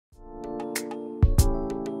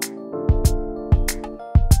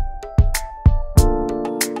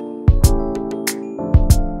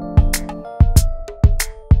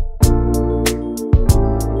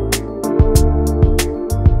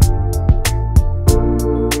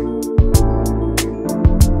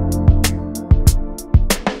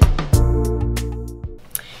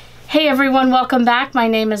everyone, welcome back. My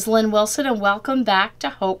name is Lynn Wilson and welcome back to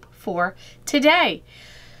Hope for Today.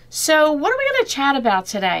 So what are we going to chat about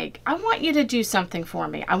today? I want you to do something for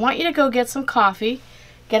me. I want you to go get some coffee,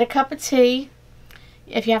 get a cup of tea.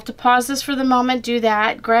 If you have to pause this for the moment, do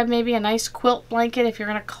that. Grab maybe a nice quilt blanket if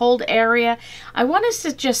you're in a cold area. I want us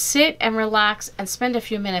to just sit and relax and spend a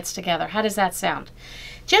few minutes together. How does that sound?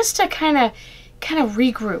 Just to kind of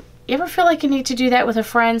regroup. You ever feel like you need to do that with a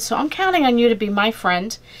friend? So I'm counting on you to be my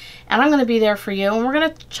friend, and I'm going to be there for you. And we're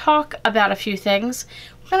going to talk about a few things.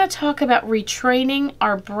 We're going to talk about retraining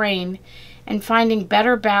our brain and finding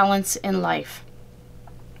better balance in life.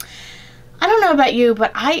 I don't know about you,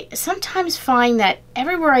 but I sometimes find that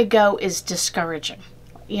everywhere I go is discouraging.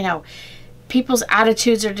 You know, people's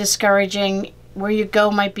attitudes are discouraging. Where you go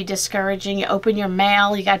might be discouraging. You open your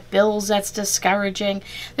mail, you got bills, that's discouraging.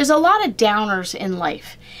 There's a lot of downers in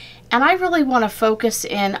life. And I really want to focus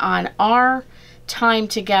in on our time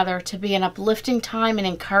together to be an uplifting time, an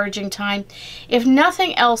encouraging time. If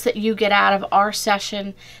nothing else that you get out of our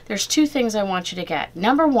session, there's two things I want you to get.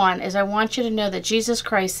 Number one is I want you to know that Jesus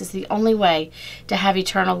Christ is the only way to have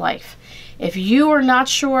eternal life. If you are not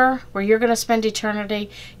sure where you're going to spend eternity,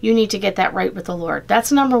 you need to get that right with the Lord.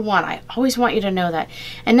 That's number one. I always want you to know that.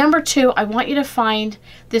 And number two, I want you to find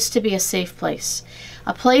this to be a safe place.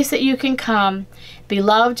 A place that you can come, be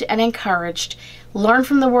loved and encouraged, learn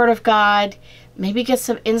from the Word of God, maybe get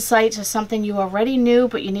some insight to something you already knew,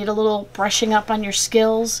 but you need a little brushing up on your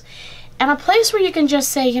skills. And a place where you can just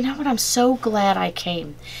say, you know what, I'm so glad I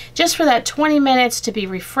came. Just for that 20 minutes to be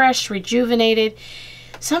refreshed, rejuvenated.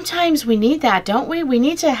 Sometimes we need that, don't we? We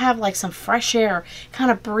need to have like some fresh air kind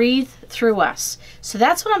of breathe through us. So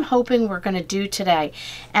that's what I'm hoping we're going to do today.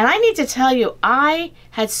 And I need to tell you, I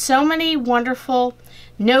had so many wonderful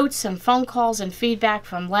notes and phone calls and feedback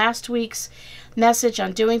from last week's message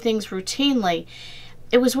on doing things routinely.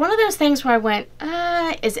 It was one of those things where I went,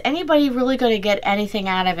 is anybody really going to get anything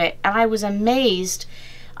out of it? And I was amazed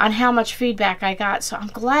on how much feedback I got. So I'm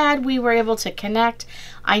glad we were able to connect.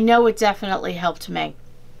 I know it definitely helped me.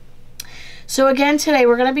 So again, today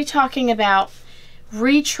we're going to be talking about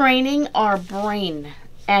retraining our brain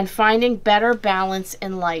and finding better balance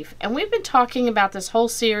in life. And we've been talking about this whole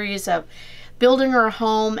series of building our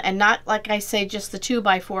home, and not, like I say, just the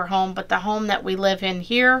 2x4 home, but the home that we live in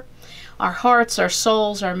here, our hearts, our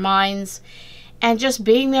souls, our minds, and just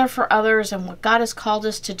being there for others and what God has called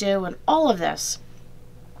us to do and all of this.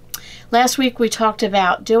 Last week we talked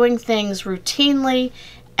about doing things routinely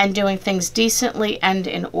and doing things decently and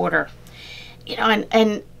in order. You know,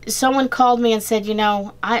 and someone called me and said, you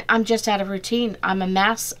know, I'm just out of routine. I'm a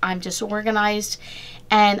mess. I'm disorganized.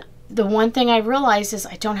 And the one thing I realized is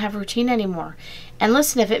I don't have routine anymore. And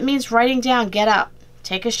listen, if it means writing down, get up,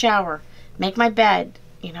 take a shower, make my bed,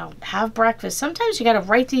 you know, have breakfast. Sometimes you got to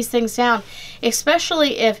write these things down,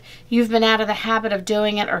 especially if you've been out of the habit of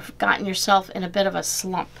doing it or gotten yourself in a bit of a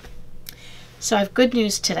slump. So I have good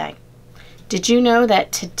news today. Did you know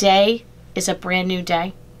that today is a brand new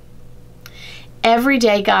day? Every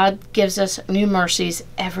day God gives us new mercies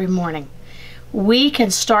every morning. We can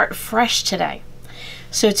start fresh today.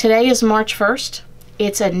 So today is March 1st.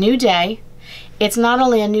 It's a new day. It's not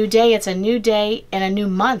only a new day, it's a new day and a new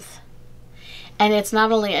month. And it's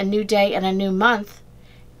not only a new day and a new month,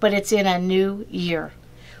 but it's in a new year.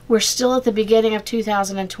 We're still at the beginning of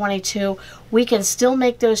 2022. We can still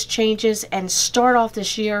make those changes and start off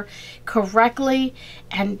this year correctly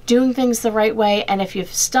and doing things the right way. And if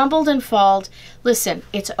you've stumbled and fallen, listen,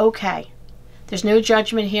 it's okay. There's no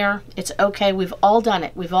judgment here. It's okay. We've all done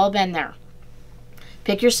it. We've all been there.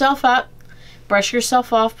 Pick yourself up, brush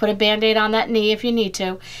yourself off, put a Band-Aid on that knee if you need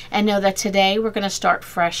to, and know that today we're going to start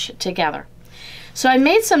fresh together. So I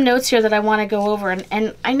made some notes here that I want to go over.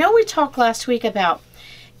 And I know we talked last week about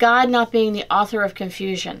God not being the author of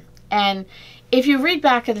confusion. And if you read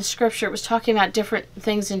back in the scripture, it was talking about different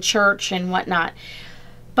things in church and whatnot.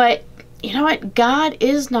 But you know what? God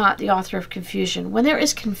is not the author of confusion. When there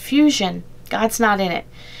is confusion, God's not in it.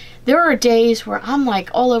 There are days where I'm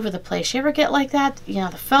like all over the place. You ever get like that? You know,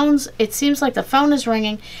 the phones, it seems like the phone is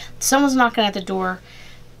ringing. Someone's knocking at the door.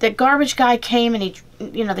 The garbage guy came and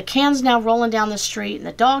the can's now rolling down the street and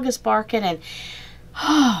the dog is barking and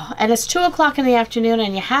it's 2 o'clock in the afternoon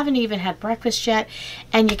and you haven't even had breakfast yet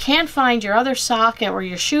and you can't find your other sock or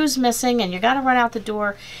your shoe's missing and you got to run out the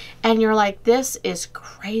door and you're like, this is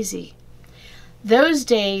crazy. Those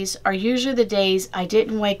days are usually the days I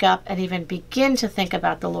didn't wake up and even begin to think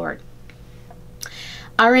about the Lord.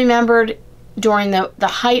 I remembered during the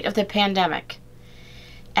height of the pandemic,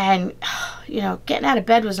 and you know, getting out of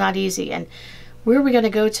bed was not easy. And where are we going to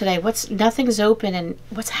go today? Nothing's open, and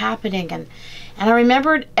what's happening? And I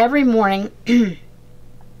remembered every morning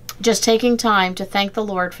just taking time to thank the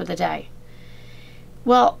Lord for the day.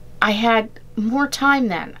 Well, I had more time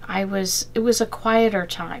then. It was a quieter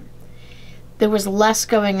time. There was less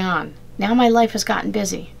going on. Now my life has gotten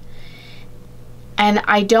busy. And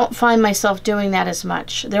I don't find myself doing that as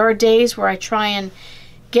much. There are days where I try and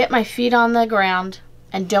get my feet on the ground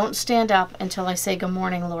and don't stand up until I say, "Good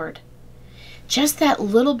morning, Lord." Just that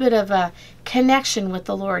little bit of a connection with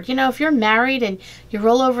the Lord. You know, if you're married and you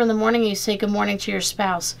roll over in the morning and you say good morning to your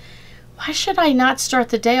spouse, why should I not start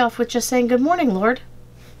the day off with just saying, "Good morning, Lord"?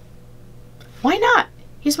 Why not?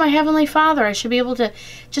 He's my Heavenly Father. I should be able to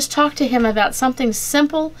just talk to Him about something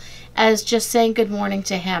simple as just saying good morning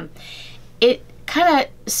to Him. It kind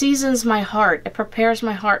of seasons my heart. It prepares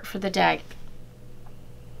my heart for the day.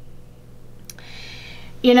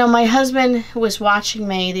 You know, my husband was watching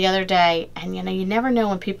me the other day, and you know, you never know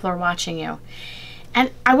when people are watching you.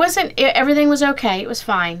 And everything was okay. It was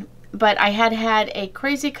fine. But I had a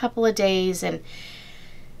crazy couple of days, and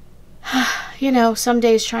you know, some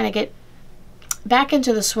days trying to get back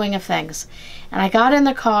into the swing of things. And I got in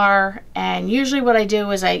the car, and usually what I do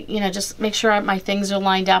is I, you know, just make sure my things are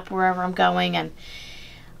lined up wherever I'm going. And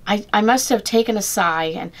I must have taken a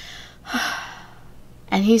sigh,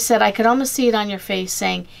 and he said, "I could almost see it on your face,"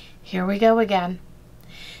 saying, "Here we go again."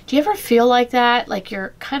 Do you ever feel like that? Like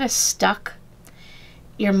you're kind of stuck?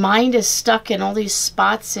 Your mind is stuck in all these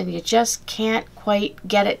spots and you just can't quite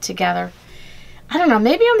get it together. I don't know.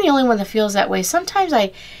 Maybe I'm the only one that feels that way. Sometimes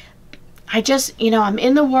I just, you know, I'm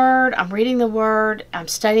in the Word, I'm reading the Word, I'm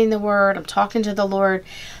studying the Word, I'm talking to the Lord,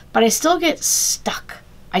 but I still get stuck.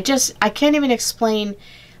 I can't even explain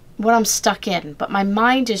what I'm stuck in, but my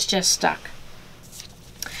mind is just stuck.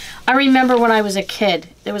 I remember when I was a kid,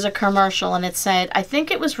 there was a commercial and it said, I think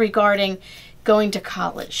it was regarding going to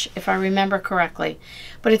college, if I remember correctly,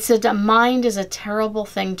 but it said, "A mind is a terrible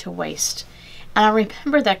thing to waste." And I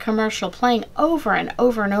remember that commercial playing over and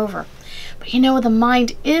over and over. But you know, the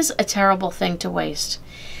mind is a terrible thing to waste.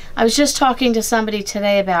 I was just talking to somebody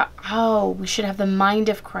today about, we should have the mind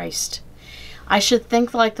of Christ. I should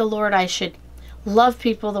think like the Lord. I should love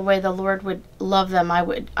people the way the Lord would love them.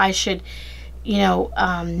 I should, you know,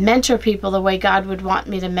 mentor people the way God would want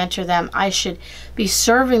me to mentor them. I should be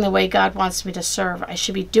serving the way God wants me to serve. I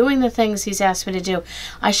should be doing the things He's asked me to do.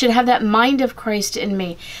 I should have that mind of Christ in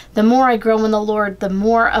me. The more I grow in the Lord, the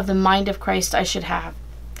more of the mind of Christ I should have.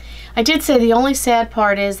 I did say the only sad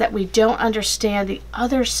part is that we don't understand the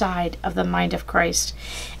other side of the mind of Christ.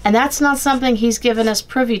 And that's not something He's given us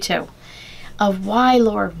privy to. Of why,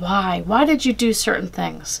 Lord, why? Why did you do certain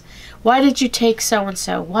things? Why did you take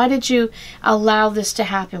so-and-so? Why did you allow this to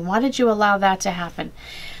happen? Why did you allow that to happen?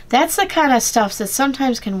 That's the kind of stuff that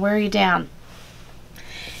sometimes can wear you down.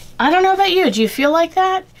 I don't know about you. Do you feel like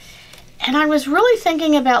that? And I was really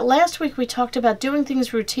thinking about, last week we talked about doing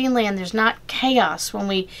things routinely and there's not chaos when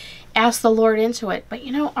we ask the Lord into it. But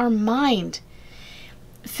you know, our mind,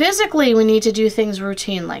 physically we need to do things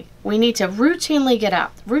routinely. We need to routinely get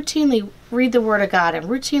up, routinely read the Word of God, and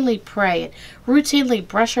routinely pray, and routinely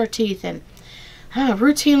brush our teeth, and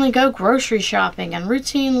routinely go grocery shopping, and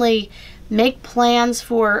routinely make plans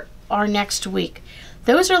for our next week.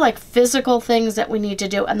 Those are like physical things that we need to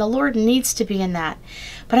do, and the Lord needs to be in that.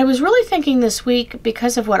 But I was really thinking this week,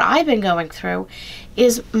 because of what I've been going through,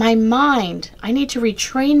 is my mind. I need to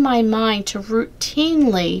retrain my mind to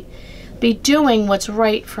routinely be doing what's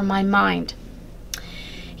right for my mind.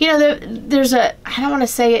 You know, there's I don't want to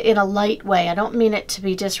say it in a light way. I don't mean it to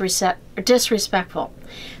be disrespectful.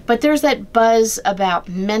 But there's that buzz about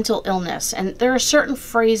mental illness. And there are certain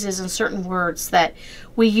phrases and certain words that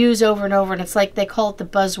we use over and over. And it's like they call it the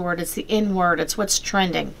buzzword. It's the in word. It's what's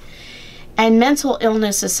trending. And mental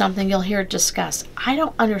illness is something you'll hear discussed. I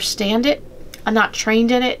don't understand it. I'm not trained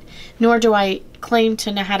in it. Nor do I claim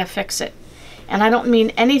to know how to fix it. And I don't mean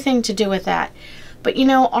anything to do with that. But you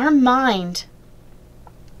know, our mind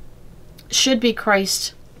should be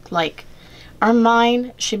Christ-like. Our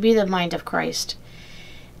mind should be the mind of Christ.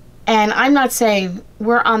 And I'm not saying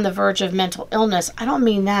we're on the verge of mental illness. I don't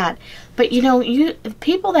mean that. But you know,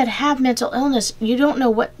 people that have mental illness, you don't know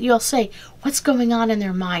what you'll say. What's going on in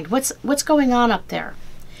their mind? What's going on up there?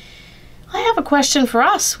 I have a question for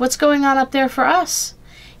us. What's going on up there for us?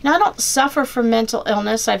 You know, I don't suffer from mental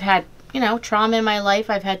illness. I've had, you know, trauma in my life.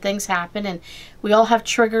 I've had things happen, and we all have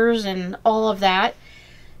triggers and all of that.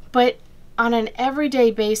 But on an everyday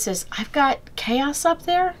basis, I've got chaos up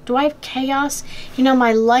there. Do I have chaos? You know,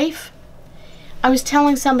 my life, I was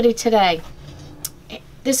telling somebody today,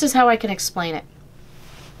 this is how I can explain it.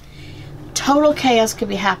 Total chaos could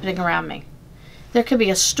be happening around me. There could be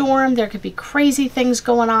a storm. There could be crazy things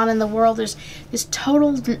going on in the world. There's this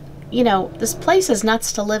total, this place is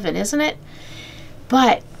nuts to live in, isn't it?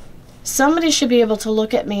 But somebody should be able to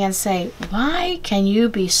look at me and say, why can you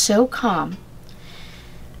be so calm?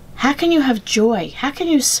 How can you have joy? How can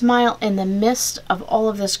you smile in the midst of all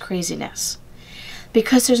of this craziness?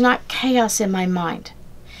 Because there's not chaos in my mind.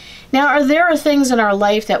 Now, there are things in our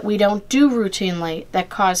life that we don't do routinely that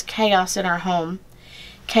cause chaos in our home,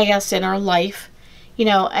 chaos in our life, in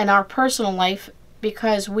our personal life,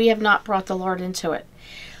 because we have not brought the Lord into it.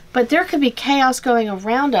 But there could be chaos going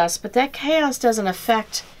around us, but that chaos doesn't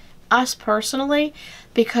affect us personally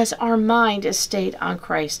because our mind is stayed on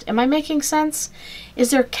Christ. Am I making sense?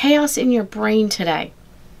 Is there chaos in your brain today?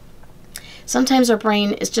 Sometimes our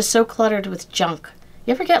brain is just so cluttered with junk.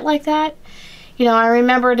 You ever get like that? I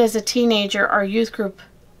remembered as a teenager, our youth group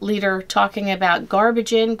leader talking about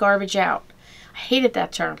garbage in, garbage out. I hated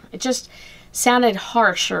that term. It just sounded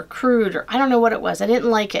harsh or crude, or I don't know what it was. I didn't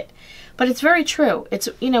like it. But it's very true. It's,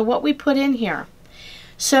 what we put in here.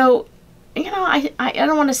 So, I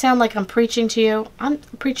don't want to sound like I'm preaching to you. I'm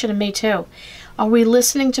preaching to me too. Are we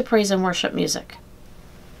listening to praise and worship music?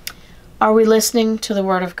 Are we listening to the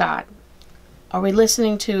Word of God? Are we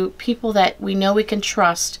listening to people that we know we can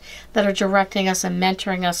trust that are directing us and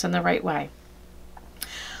mentoring us in the right way?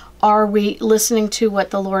 Are we listening to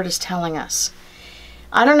what the Lord is telling us?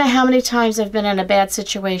 I don't know how many times I've been in a bad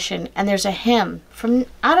situation and there's a hymn from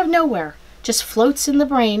out of nowhere, just floats in the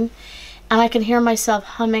brain, and I can hear myself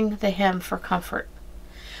humming the hymn for comfort.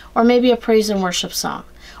 Or maybe a praise and worship song,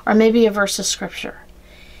 or maybe a verse of scripture.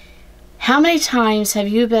 How many times have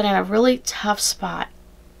you been in a really tough spot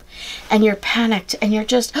and you're panicked and you're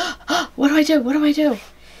just, what do I do? What do I do?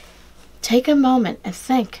 Take a moment and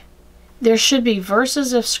think. There should be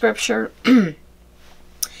verses of scripture,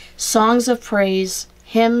 songs of praise,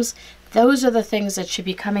 hymns. Those are the things that should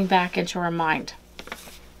be coming back into our mind.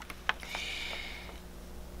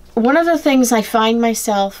 One of the things I find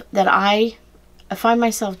myself doing,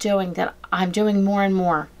 that I'm doing more and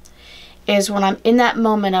more, is when I'm in that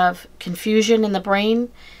moment of confusion in the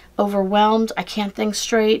brain, overwhelmed, I can't think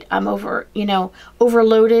straight, I'm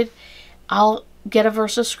overloaded, I'll get a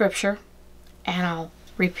verse of scripture and I'll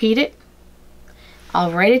repeat it,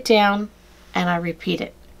 I'll write it down, and I repeat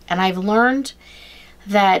it. And I've learned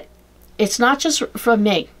that it's not just from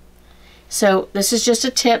me. So this is just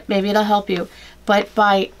a tip, maybe it'll help you. But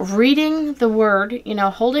by reading the Word,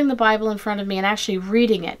 holding the Bible in front of me and actually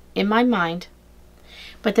reading it in my mind,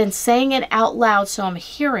 but then saying it out loud so I'm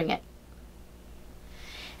hearing it.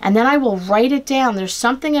 And then I will write it down. There's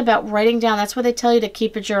something about writing down. That's why they tell you to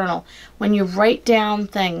keep a journal. When you write down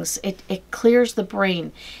things, it clears the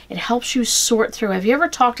brain. It helps you sort through. Have you ever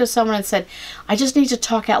talked to someone and said, I just need to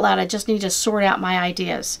talk out loud. I just need to sort out my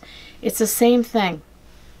ideas. It's the same thing.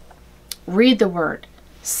 Read the Word.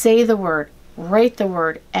 Say the Word. Write the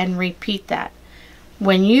Word. And repeat that.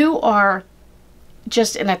 When you are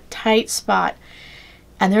just in a tight spot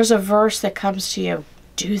and there's a verse that comes to you,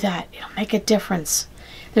 do that. It'll make a difference.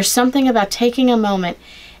 There's something about taking a moment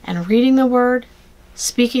and reading the Word,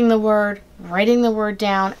 speaking the Word, writing the Word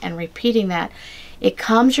down, and repeating that. It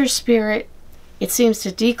calms your spirit. It seems to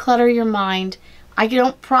declutter your mind. I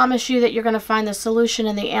don't promise you that you're going to find the solution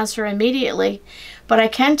and the answer immediately, but I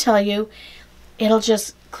can tell you it'll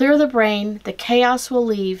just clear the brain. The chaos will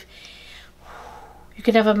leave. You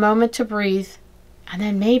can have a moment to breathe, and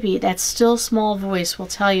then maybe that still small voice will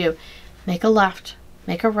tell you, make a left,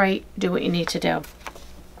 make a right, do what you need to do.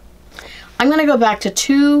 I'm going to go back to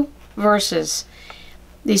 2 verses.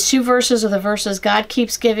 These 2 verses are the verses God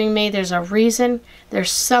keeps giving me. There's a reason. There's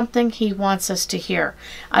something He wants us to hear.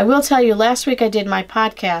 I will tell you, last week I did my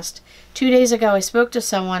podcast. 2 days ago I spoke to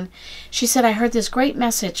someone. She said, I heard this great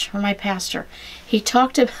message from my pastor. He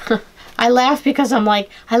talked to... I laugh because I'm like,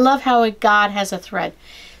 I love how God has a thread.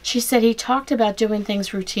 She said he talked about doing things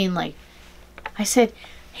routinely. I said,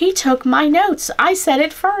 he took my notes. I said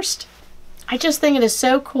it first. I just think it is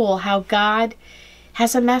so cool how God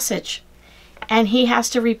has a message, and He has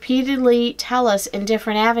to repeatedly tell us in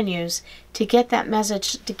different avenues to get that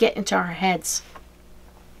message to get into our heads.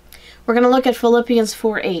 We're going to look at Philippians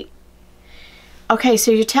 4:8. Okay,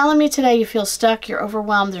 so you're telling me today you feel stuck, you're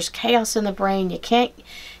overwhelmed, there's chaos in the brain,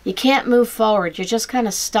 you can't move forward, you're just kind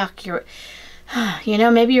of stuck,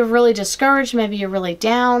 maybe you're really discouraged, maybe you're really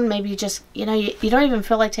down, maybe you just, you don't even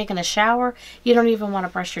feel like taking a shower, you don't even want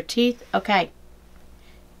to brush your teeth. Okay,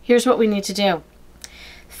 here's what we need to do.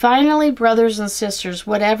 Finally, brothers and sisters,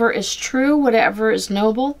 whatever is true, whatever is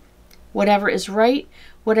noble, whatever is right,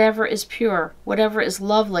 whatever is pure, whatever is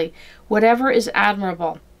lovely, whatever is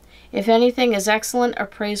admirable, if anything is excellent or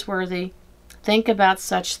praiseworthy, think about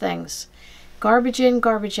such things. Garbage in,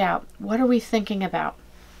 garbage out. What are we thinking about?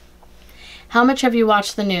 How much have you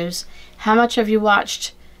watched the news? How much have you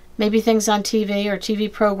watched maybe things on TV or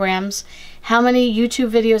TV programs? How many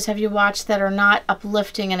YouTube videos have you watched that are not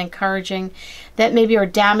uplifting and encouraging, that maybe are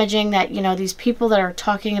damaging, that, you know, these people that are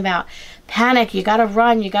talking about panic, you got to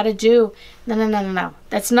run, you got to do. No, no, no, no, no.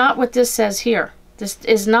 That's not what this says here. This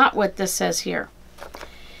is not what this says here.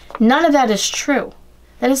 None of that is true.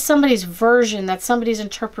 That is somebody's version. That's somebody's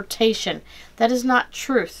interpretation. That is not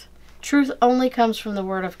truth. Truth only comes from the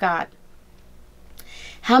Word of God.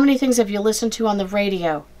 How many things have you listened to on the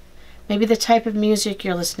radio? Maybe the type of music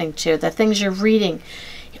you're listening to, the things you're reading,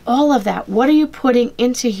 all of that. What are you putting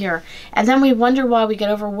into here? And then we wonder why we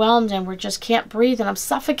get overwhelmed and we just can't breathe and I'm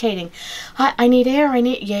suffocating. I need air.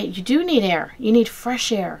 Yeah, you do need air. You need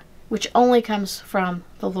fresh air, which only comes from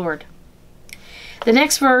the Lord. The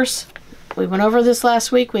next verse, we went over this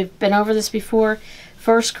last week. We've been over this before.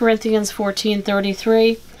 1 Corinthians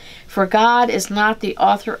 14:33. For God is not the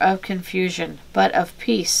author of confusion, but of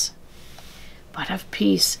peace. But of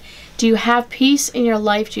peace. Do you have peace in your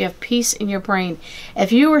life? Do you have peace in your brain?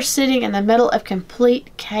 If you were sitting in the middle of complete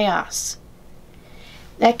chaos,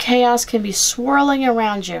 that chaos can be swirling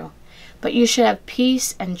around you, but you should have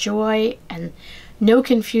peace and joy and no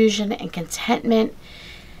confusion and contentment.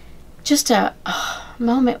 Just a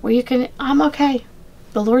moment where you can, I'm okay.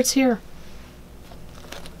 The Lord's here.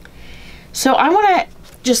 So I want to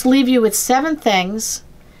just leave you with 7 things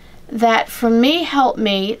that for me help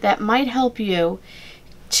me, that might help you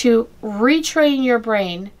to retrain your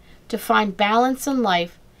brain to find balance in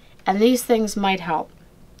life, and these things might help.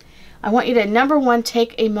 I want you to, number 1,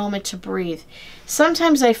 take a moment to breathe.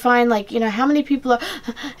 Sometimes I find, like, you know, how many people are,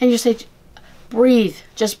 and you say, breathe.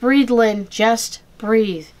 Just breathe, Lynn. Just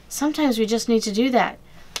breathe. Sometimes we just need to do that.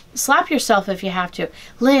 Slap yourself if you have to.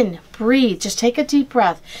 Lynn, breathe. Just take a deep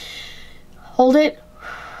breath. Hold it.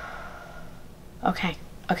 Okay.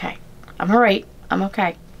 Okay. I'm all right. I'm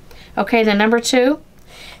okay. Okay, then number 2,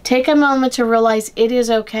 take a moment to realize it is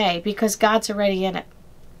okay because God's already in it.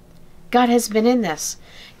 God has been in this.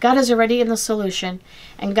 God is already in the solution,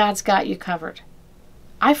 and God's got you covered.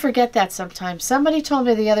 I forget that sometimes. Somebody told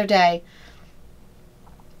me the other day,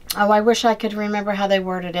 oh, I wish I could remember how they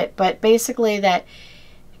worded it, but basically that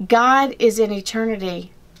God is in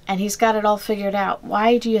eternity, and He's got it all figured out.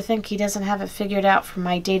 Why do you think He doesn't have it figured out for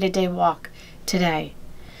my day-to-day walk today?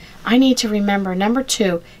 I need to remember, number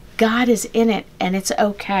 2, God is in it, and it's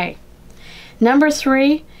okay. Number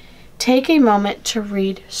 3, take a moment to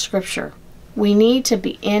read Scripture. We need to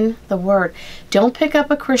be in the Word. Don't pick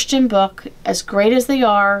up a Christian book, as great as they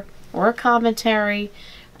are, or a commentary,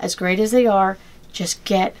 as great as they are. Just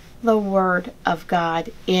get the Word of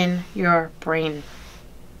God in your brain.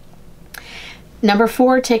 Number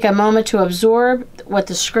 4, take a moment to absorb what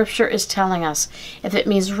the Scripture is telling us. If it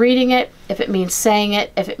means reading it, if it means saying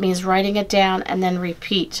it, if it means writing it down, and then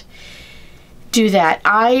repeat. Do that.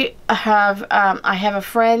 I have a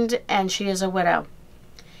friend, and she is a widow.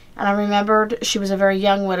 And I remembered she was a very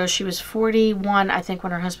young widow. She was 41, I think,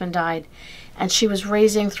 when her husband died. And she was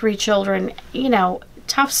raising 3 children, you know,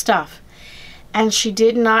 tough stuff. And she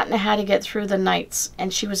did not know how to get through the nights.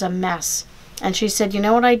 And she was a mess. And she said, you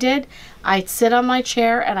know what I did? I'd sit on my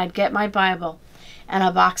chair and I'd get my Bible and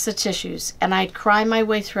a box of tissues. And I'd cry my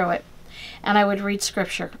way through it. And I would read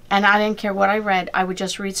Scripture. And I didn't care what I read. I would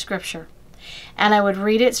just read Scripture. And I would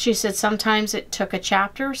read it. She said sometimes it took a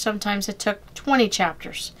chapter. Sometimes it took 20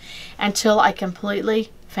 chapters. Until I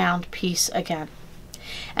completely found peace again.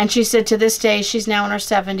 And she said to this day, she's now in her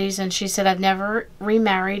 70s, and she said, I've never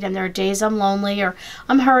remarried, and there are days I'm lonely, or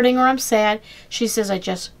I'm hurting, or I'm sad. She says, I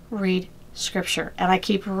just read Scripture, and I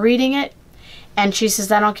keep reading it. And she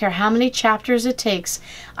says, I don't care how many chapters it takes,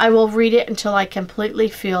 I will read it until I completely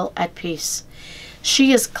feel at peace.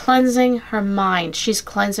 She is cleansing her mind. She's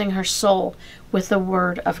cleansing her soul with the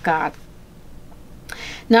Word of God.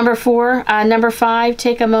 Number 5,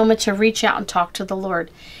 take a moment to reach out and talk to the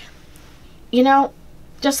Lord. You know,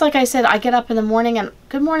 just like I said, I get up in the morning and,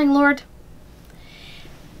 good morning, Lord.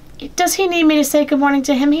 Does He need me to say good morning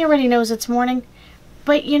to Him? He already knows it's morning.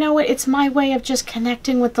 But you know what? It's my way of just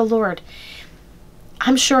connecting with the Lord.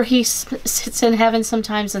 I'm sure He sits in heaven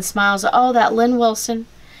sometimes and smiles. Oh, that Lynn Wilson.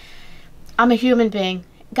 I'm a human being.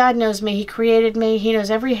 God knows me. He created me. He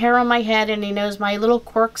knows every hair on my head, and He knows my little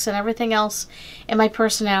quirks and everything else in my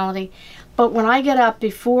personality. But when I get up,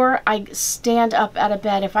 before I stand up out of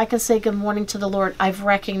bed, if I can say good morning to the Lord, I've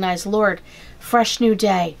recognized, Lord, fresh new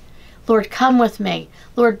day. Lord, come with me.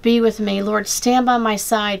 Lord, be with me. Lord, stand by my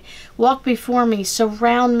side. Walk before me.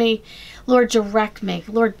 Surround me. Lord, direct me.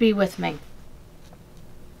 Lord, be with me.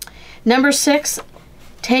 Number 6,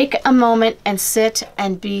 take a moment and sit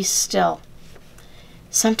and be still.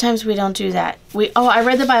 Sometimes we don't do that. I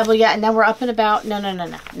read the Bible, yeah, and now we're up and about.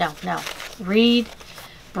 No. Read,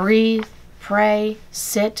 breathe, pray,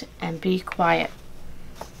 sit, and be quiet.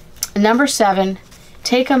 Number 7,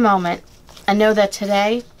 take a moment and know that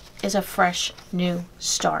today is a fresh new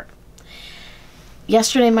start.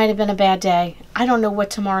 Yesterday might have been a bad day. I don't know what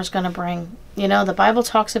tomorrow's going to bring. You know, the Bible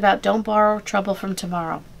talks about don't borrow trouble from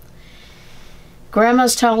tomorrow.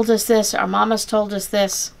 Grandma's told us this. Our mama's told us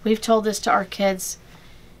this. We've told this to our kids.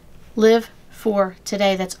 Live for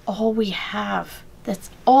today. That's all we have. That's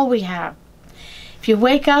all we have. If you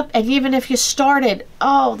wake up, and even if you started,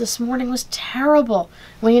 this morning was terrible.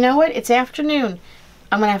 Well, you know what? It's afternoon.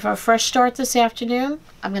 I'm going to have a fresh start this afternoon.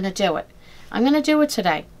 I'm going to do it. I'm going to do it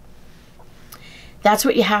today. That's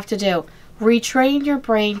what you have to do. Retrain your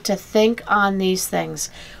brain to think on these things.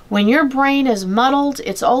 When your brain is muddled,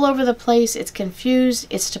 it's all over the place, it's confused,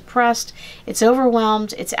 it's depressed, it's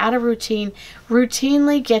overwhelmed, it's out of routine,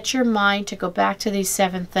 routinely get your mind to go back to these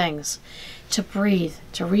 7 things. To breathe,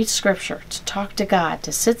 to read scripture, to talk to God,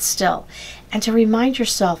 to sit still, and to remind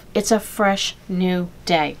yourself it's a fresh new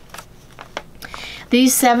day.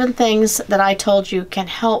 These 7 things that I told you can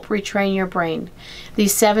help retrain your brain.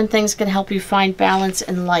 These 7 things can help you find balance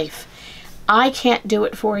in life. I can't do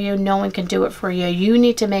it for you. No one can do it for you. You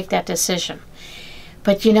need to make that decision.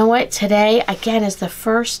 But you know what? Today, again, is the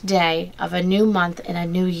first day of a new month and a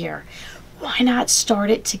new year. Why not start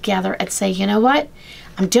it together and say, you know what?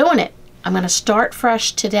 I'm doing it. I'm going to start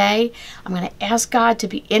fresh today. I'm going to ask God to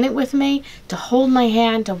be in it with me, to hold my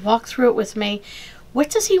hand, to walk through it with me. What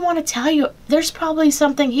does he want to tell you? There's probably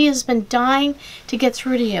something he has been dying to get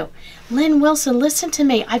through to you. Lynn Wilson, listen to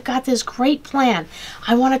me. I've got this great plan.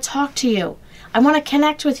 I want to talk to you. I want to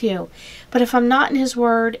connect with you. But if I'm not in his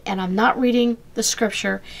word and I'm not reading the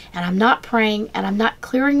scripture and I'm not praying and I'm not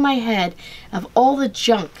clearing my head of all the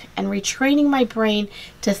junk and retraining my brain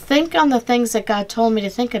to think on the things that God told me to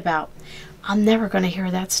think about, I'm never going to hear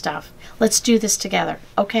that stuff. Let's do this together.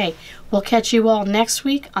 Okay, we'll catch you all next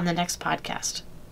week on the next podcast.